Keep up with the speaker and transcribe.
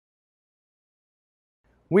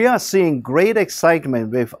We are seeing great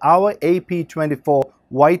excitement with our AP24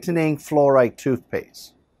 Whitening Fluoride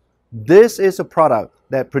Toothpaste. This is a product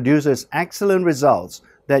that produces excellent results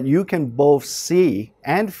that you can both see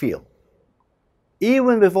and feel.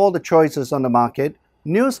 Even with all the choices on the market,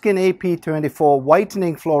 Nu Skin AP24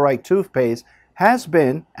 Whitening Fluoride Toothpaste has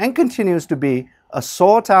been and continues to be a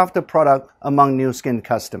sought-after product among Nu Skin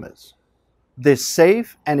customers. This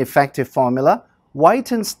safe and effective formula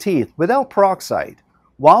whitens teeth without peroxide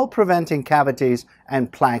while preventing cavities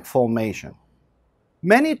and plaque formation.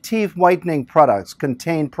 Many teeth whitening products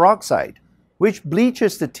contain peroxide, which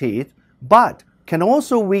bleaches the teeth but can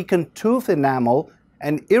also weaken tooth enamel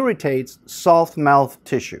and irritates soft mouth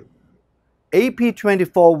tissue.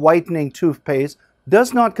 AP24 Whitening Toothpaste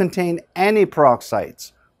does not contain any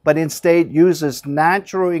peroxides, but instead uses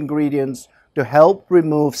natural ingredients to help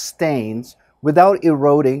remove stains without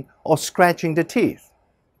eroding or scratching the teeth.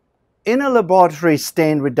 In a laboratory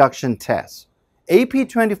stain reduction test,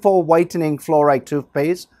 AP24 Whitening Fluoride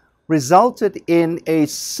Toothpaste resulted in a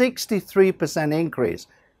 63% increase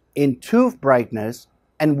in tooth brightness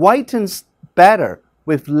and whitens better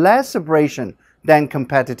with less abrasion than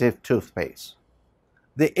competitive toothpaste.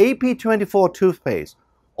 The AP24 toothpaste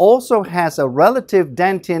also has a relative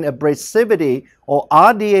dentin abrasivity or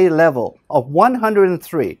RDA level of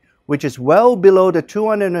 103, which is well below the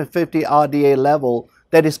 250 RDA level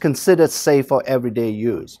that is considered safe for everyday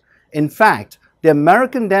use. In fact, the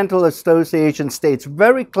American Dental Association states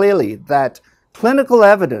very clearly that clinical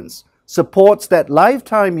evidence supports that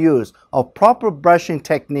lifetime use of proper brushing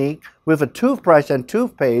technique with a toothbrush and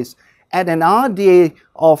toothpaste at an RDA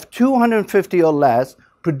of 250 or less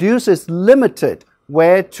produces limited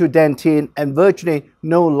wear to dentin and virtually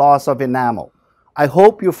no loss of enamel. I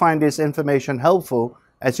hope you find this information helpful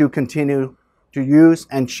as you continue to use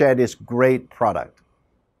and share this great product.